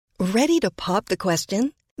Ready to pop the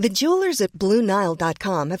question? The jewelers at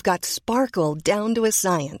BlueNile.com have got sparkle down to a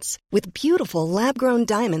science with beautiful lab-grown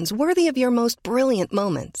diamonds worthy of your most brilliant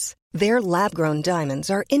moments. Their lab-grown diamonds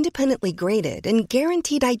are independently graded and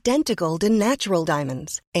guaranteed identical to natural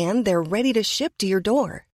diamonds, and they're ready to ship to your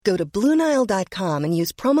door. Go to BlueNile.com and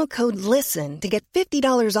use promo code LISTEN to get $50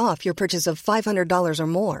 off your purchase of $500 or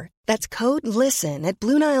more. That's code LISTEN at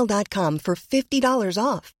BlueNile.com for $50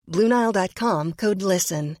 off. BlueNile.com, code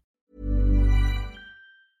LISTEN.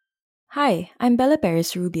 Hi, I'm Bella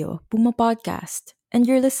Perez Rubio, Puma Podcast, and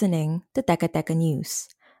you're listening to Teka Teka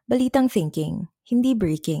News. Balitang thinking, hindi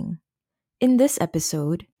breaking. In this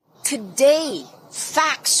episode, today,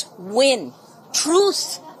 facts win.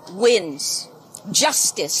 Truth wins.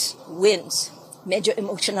 Justice wins. Medyo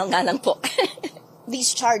emotional nga lang po.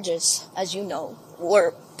 These charges, as you know,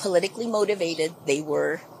 were politically motivated. They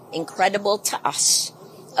were incredible to us.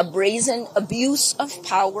 A brazen abuse of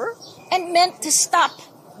power and meant to stop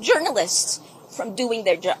journalists from doing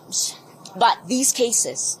their jobs. But these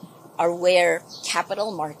cases are where capital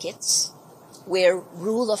markets, where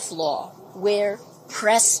rule of law, where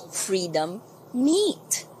press freedom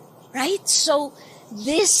meet, right? So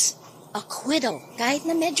this acquittal, kahit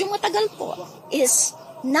na medyo matagal po, is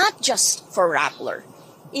not just for Rappler.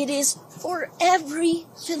 It is for every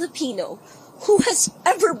Filipino who has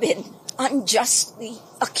ever been unjustly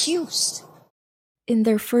accused. in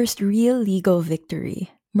their first real legal victory,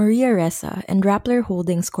 Maria Ressa and Rappler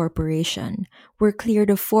Holdings Corporation were cleared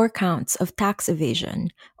of 4 counts of tax evasion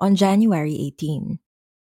on January 18.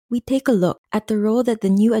 We take a look at the role that the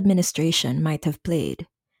new administration might have played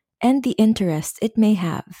and the interest it may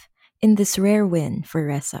have in this rare win for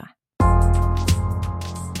Ressa.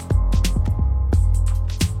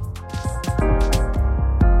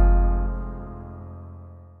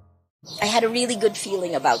 I had a really good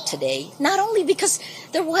feeling about today, not only because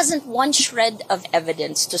there wasn't one shred of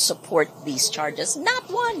evidence to support these charges,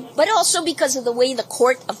 not one, but also because of the way the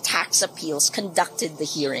Court of Tax Appeals conducted the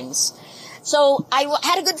hearings. So I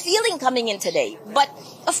had a good feeling coming in today. But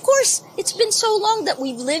of course, it's been so long that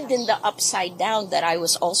we've lived in the upside down that I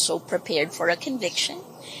was also prepared for a conviction.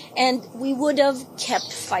 And we would have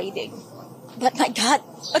kept fighting. But my God,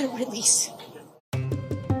 what a release.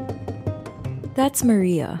 That's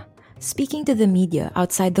Maria, speaking to the media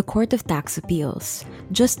outside the Court of Tax Appeals,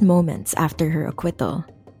 just moments after her acquittal.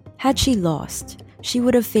 Had she lost, she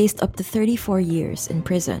would have faced up to 34 years in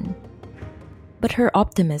prison. But her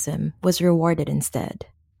optimism was rewarded instead.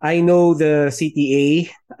 I know the CTA.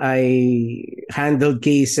 I handled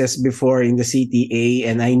cases before in the CTA,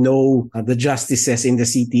 and I know the justices in the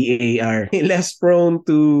CTA are less prone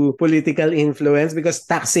to political influence because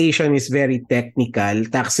taxation is very technical.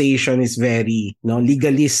 Taxation is very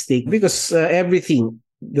legalistic because everything,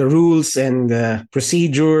 the rules and the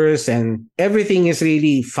procedures and everything is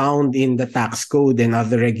really found in the tax code and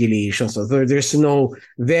other regulations. So there's no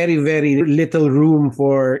very, very little room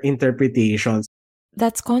for interpretations.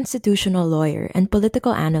 That's constitutional lawyer and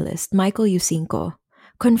political analyst Michael Yusinko,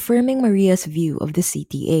 confirming Maria's view of the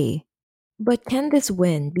CTA. But can this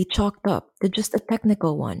win be chalked up to just a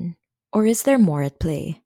technical one? Or is there more at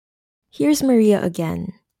play? Here's Maria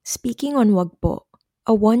again, speaking on Wagpo,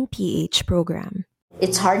 a 1PH program.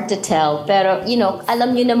 It's hard to tell, pero,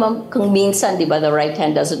 alam niyo naman kung minsan, di ba, the right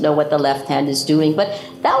hand doesn't know what the left hand is doing. But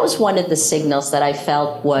that was one of the signals that I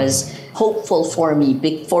felt was hopeful for me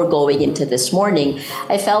before going into this morning.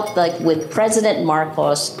 I felt like with President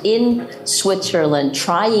Marcos in Switzerland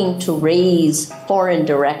trying to raise foreign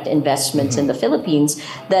direct investments in the Philippines,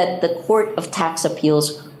 that the Court of Tax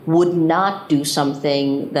Appeals would not do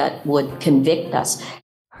something that would convict us.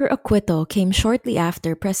 Her acquittal came shortly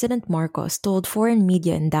after President Marcos told foreign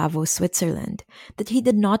media in Davos, Switzerland, that he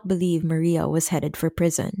did not believe Maria was headed for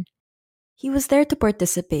prison. He was there to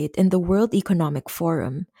participate in the World Economic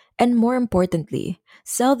Forum and, more importantly,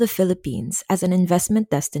 sell the Philippines as an investment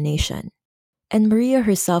destination. And Maria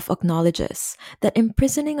herself acknowledges that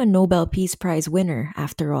imprisoning a Nobel Peace Prize winner,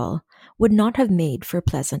 after all, would not have made for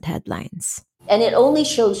pleasant headlines. And it only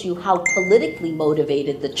shows you how politically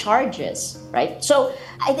motivated the charge is, right? So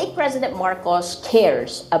I think President Marcos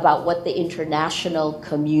cares about what the international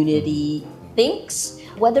community thinks,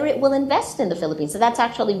 whether it will invest in the Philippines. So that's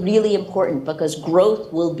actually really important because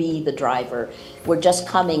growth will be the driver. We're just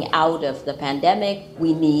coming out of the pandemic.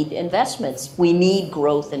 We need investments. We need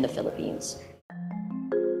growth in the Philippines.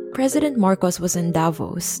 President Marcos was in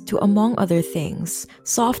Davos to, among other things,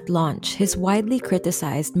 soft launch his widely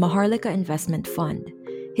criticized Maharlika Investment Fund,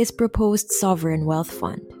 his proposed sovereign wealth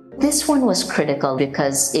fund. This one was critical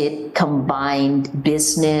because it combined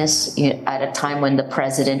business at a time when the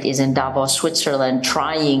president is in Davos, Switzerland,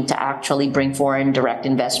 trying to actually bring foreign direct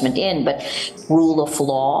investment in, but rule of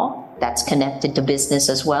law that's connected to business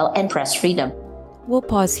as well, and press freedom. We'll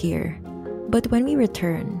pause here. But when we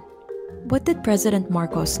return, what did President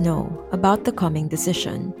Marcos know about the coming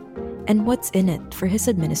decision? And what's in it for his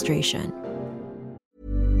administration?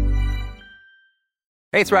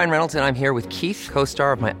 Hey, it's Ryan Reynolds, and I'm here with Keith,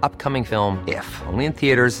 co-star of my upcoming film, If, only in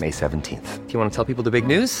theaters May 17th. Do you want to tell people the big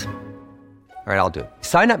news? All right, I'll do it.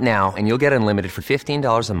 Sign up now and you'll get unlimited for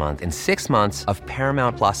 $15 a month and 6 months of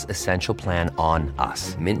Paramount Plus Essential Plan on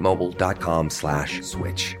us.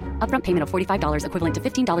 MintMobile.com/switch. Upfront payment of $45 equivalent to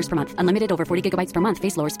 $15 per month. Unlimited over 40 gigabytes per month.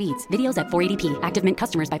 Face lower speeds. Videos at 480p. Active Mint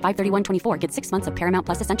customers by 531.24 get 6 months of Paramount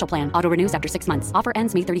Plus Essential Plan. Auto renews after 6 months. Offer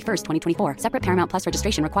ends May 31st, 2024. Separate Paramount Plus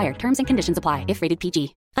registration required. Terms and conditions apply if rated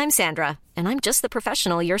PG. I'm Sandra, and I'm just the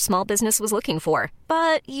professional your small business was looking for.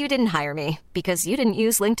 But you didn't hire me because you didn't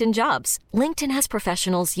use LinkedIn Jobs. LinkedIn has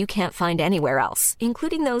professionals you can't find anywhere else,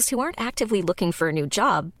 including those who aren't actively looking for a new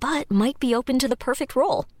job, but might be open to the perfect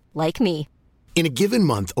role, like me. In a given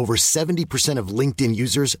month, over 70% of LinkedIn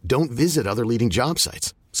users don't visit other leading job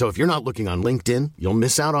sites. So if you're not looking on LinkedIn, you'll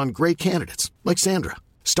miss out on great candidates like Sandra.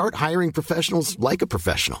 Start hiring professionals like a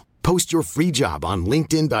professional. Post your free job on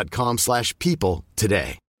linkedin.com/people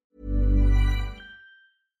today.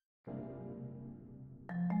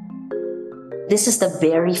 This is the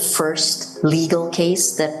very first legal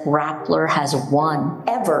case that Rappler has won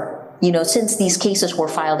ever, since these cases were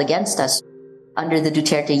filed against us. Under the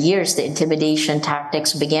Duterte years, the intimidation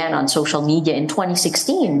tactics began on social media in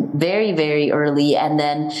 2016, very, very early. And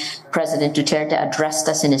then President Duterte addressed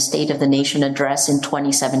us in his State of the Nation address in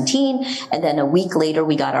 2017. And then a week later,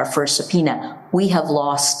 we got our first subpoena. We have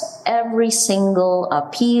lost every single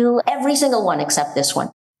appeal, every single one except this one.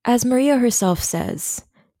 As Maria herself says,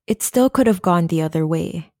 it still could have gone the other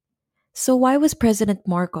way. So why was President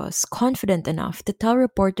Marcos confident enough to tell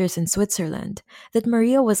reporters in Switzerland that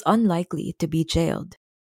Maria was unlikely to be jailed?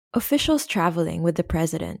 Officials traveling with the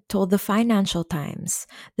president told the Financial Times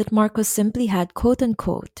that Marcos simply had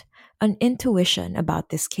quote-unquote an intuition about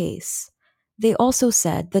this case. They also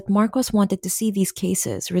said that Marcos wanted to see these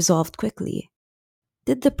cases resolved quickly.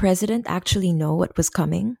 Did the president actually know what was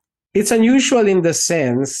coming? It's unusual in the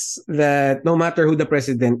sense that no matter who the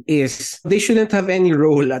president is, they shouldn't have any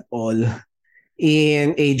role at all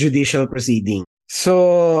in a judicial proceeding.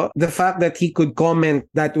 So the fact that he could comment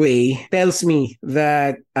that way tells me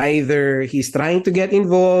that either he's trying to get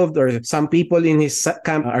involved or some people in his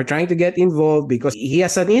camp are trying to get involved because he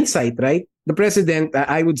has an insight, right? The president,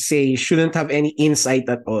 I would say, shouldn't have any insight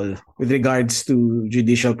at all with regards to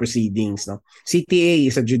judicial proceedings. No? CTA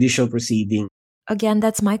is a judicial proceeding. Again,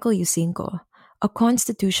 that's Michael Yusinko, a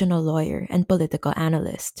constitutional lawyer and political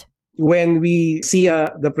analyst. When we see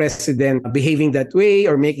the president behaving that way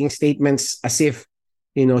or making statements as if,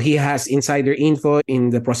 he has insider info in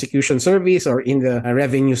the prosecution service or in the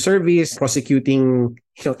revenue service prosecuting,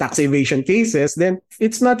 tax evasion cases, then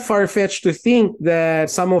it's not far-fetched to think that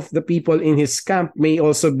some of the people in his camp may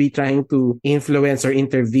also be trying to influence or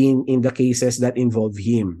intervene in the cases that involve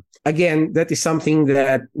him. Again, that is something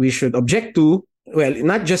that we should object to. Well,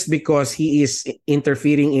 not just because he is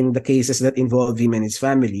interfering in the cases that involve him and his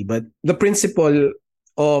family, but the principle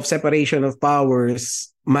of separation of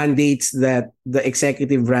powers mandates that the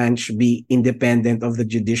executive branch be independent of the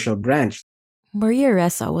judicial branch. Maria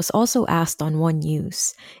Ressa was also asked on One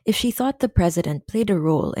News if she thought the president played a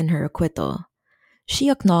role in her acquittal. She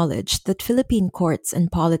acknowledged that Philippine courts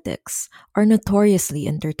and politics are notoriously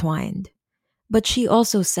intertwined. But she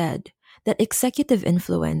also said that executive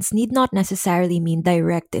influence need not necessarily mean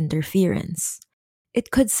direct interference.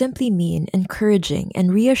 It could simply mean encouraging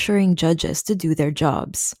and reassuring judges to do their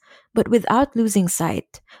jobs, but without losing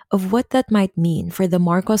sight of what that might mean for the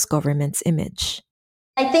Marcos government's image.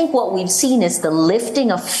 I think what we've seen is the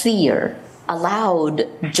lifting of fear allowed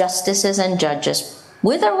justices and judges,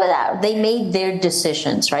 with or without, they made their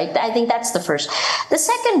decisions, right? I think that's the first. The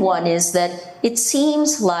second one is that it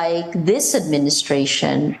seems like this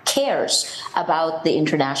administration cares about the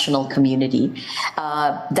international community.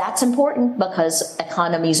 That's important because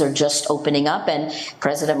economies are just opening up, and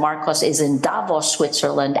President Marcos is in Davos,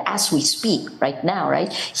 Switzerland, as we speak right now,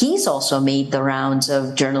 right? He's also made the rounds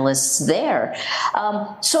of journalists there.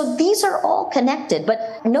 So these are all connected,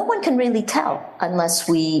 but no one can really tell unless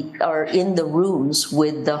we are in the rooms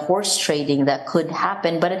with the horse trading that could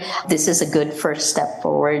happen. But this is a good first step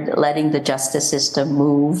forward, letting the justice system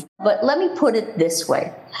move. But let me put it this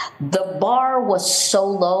way. The bar was so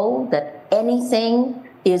low that anything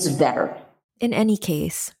is better. In any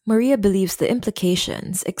case, Maria believes the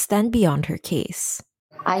implications extend beyond her case.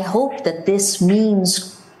 I hope that this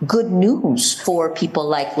means good news for people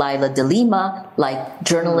like Laila de Lima, like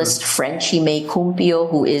journalist Frenchie May Cumpio,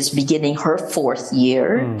 who is beginning her 4th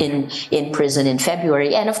year in prison in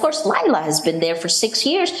February. And of course, Laila has been there for 6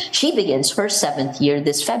 years. She begins her 7th year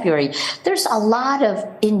this February. There's a lot of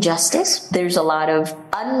injustice. There's a lot of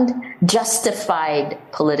unjustified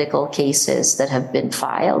political cases that have been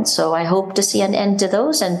filed. So I hope to see an end to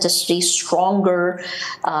those and to see stronger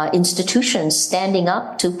institutions standing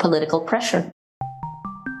up to political pressure.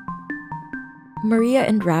 Maria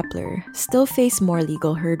and Rappler still face more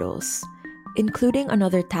legal hurdles, including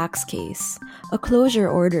another tax case, a closure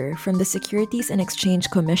order from the Securities and Exchange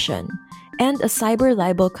Commission, and a cyber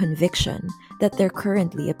libel conviction that they're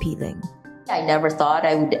currently appealing. I never thought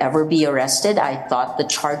I would ever be arrested. I thought the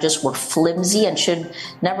charges were flimsy and should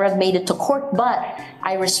never have made it to court, but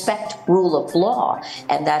I respect rule of law.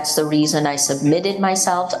 And that's the reason I submitted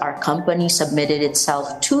myself. Our company submitted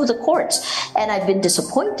itself to the courts. And I've been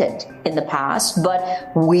disappointed in the past,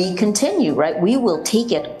 but we continue, right? We will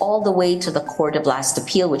take it all the way to the Court of Last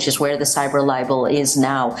Appeal, which is where the cyber libel is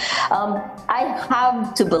now. I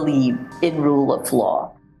have to believe in rule of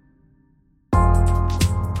law.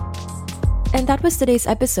 And that was today's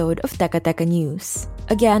episode of Teka Teka News.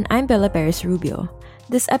 Again, I'm Bella Perez Rubio.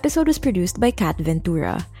 This episode was produced by Kat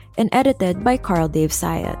Ventura and edited by Carl Dave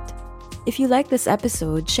Sayat. If you like this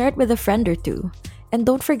episode, share it with a friend or two. And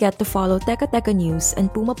don't forget to follow Teka Teka News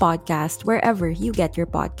and Puma Podcast wherever you get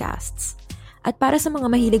your podcasts. At para sa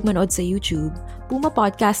mga mahilig manood sa YouTube, Puma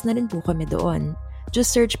Podcast na rin po kami doon.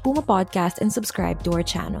 Just search Puma Podcast and subscribe to our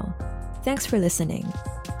channel. Thanks for listening.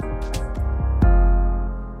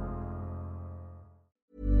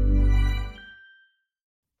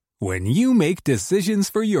 When you make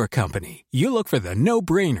decisions for your company, you look for the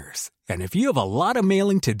no-brainers. And if you have a lot of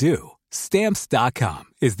mailing to do, Stamps.com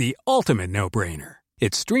is the ultimate no-brainer.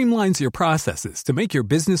 It streamlines your processes to make your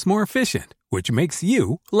business more efficient, which makes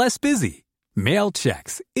you less busy. Mail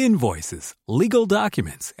checks, invoices, legal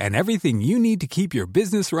documents, and everything you need to keep your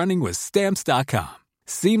business running with Stamps.com.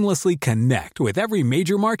 Seamlessly connect with every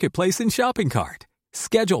major marketplace and shopping cart.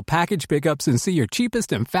 Schedule package pickups and see your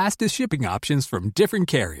cheapest and fastest shipping options from different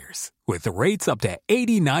carriers, with rates up to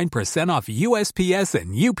 89% off USPS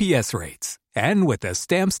and UPS rates. And with the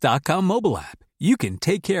Stamps.com mobile app, you can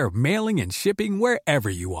take care of mailing and shipping wherever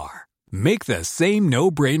you are. Make the same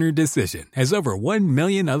no-brainer decision as over 1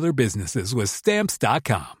 million other businesses with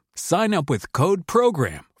Stamps.com. Sign up with code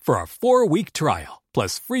PROGRAM for a 4-week trial,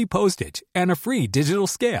 plus free postage and a free digital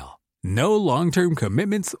scale. No long-term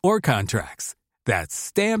commitments or contracts. That's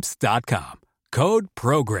Stamps.com. Code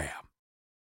PROGRAM.